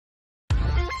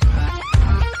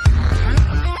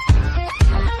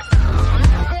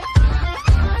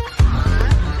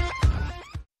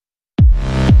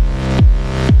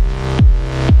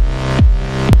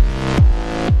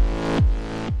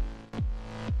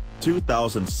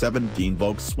2017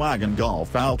 Volkswagen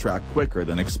Golf Alltrack quicker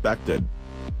than expected.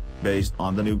 Based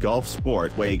on the new Golf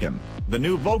SportWagen, the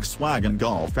new Volkswagen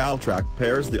Golf Alltrack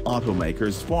pairs the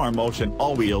automaker's 4Motion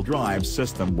all-wheel drive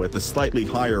system with a slightly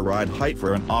higher ride height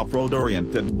for an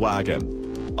off-road-oriented wagon.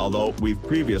 Although we've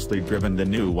previously driven the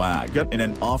new wagon in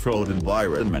an off-road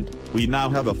environment, we now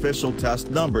have official test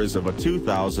numbers of a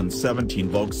 2017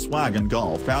 Volkswagen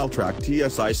Golf Alltrack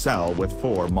TSI cell with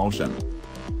 4Motion.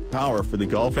 Power for the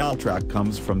Golf Alltrack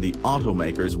comes from the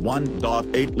automaker's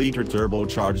 1.8-liter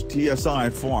turbocharged TSI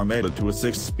I-4 mated to a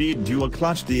 6-speed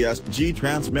dual-clutch DSG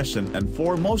transmission and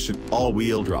 4Motion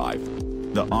all-wheel drive.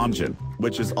 The engine,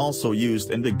 which is also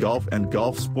used in the Golf and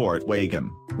Golf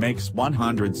SportWagen, makes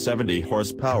 170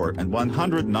 horsepower and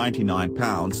 199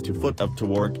 pounds-to-foot of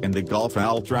torque in the Golf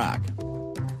Alltrack.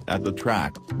 At the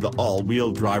track, the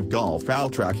all-wheel drive Golf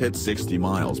Alltrack hit 60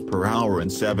 miles per hour in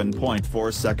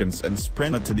 7.4 seconds and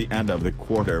sprinted to the end of the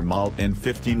quarter mile in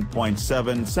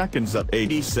 15.7 seconds at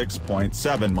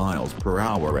 86.7 miles per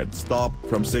hour and stopped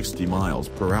from 60 miles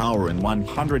per hour in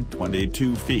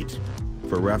 122 feet.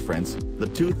 For reference, the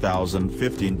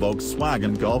 2015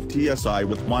 Volkswagen Golf TSI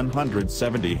with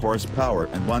 170 horsepower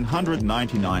and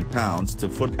 199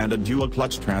 pounds-to-foot and a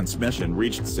dual-clutch transmission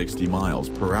reached 60 miles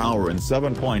per hour in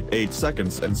 7.8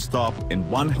 seconds and stopped in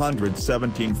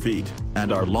 117 feet,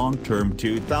 and our long-term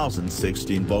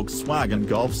 2016 Volkswagen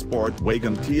Golf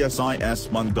SportWagen TSI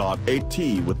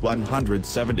S1.8T with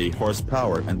 170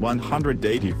 horsepower and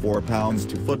 184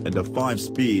 pounds-to-foot and a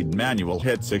 5-speed manual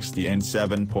hit 60 in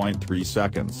 7.3 seconds.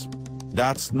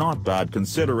 That's not bad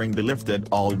considering the lifted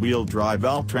all-wheel drive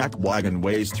Alltrack wagon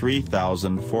weighs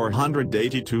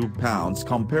 3,482 pounds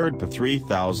compared to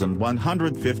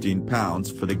 3,115 pounds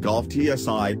for the Golf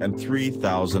TSI and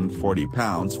 3,040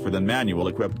 pounds for the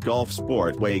manual-equipped Golf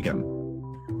SportWagen.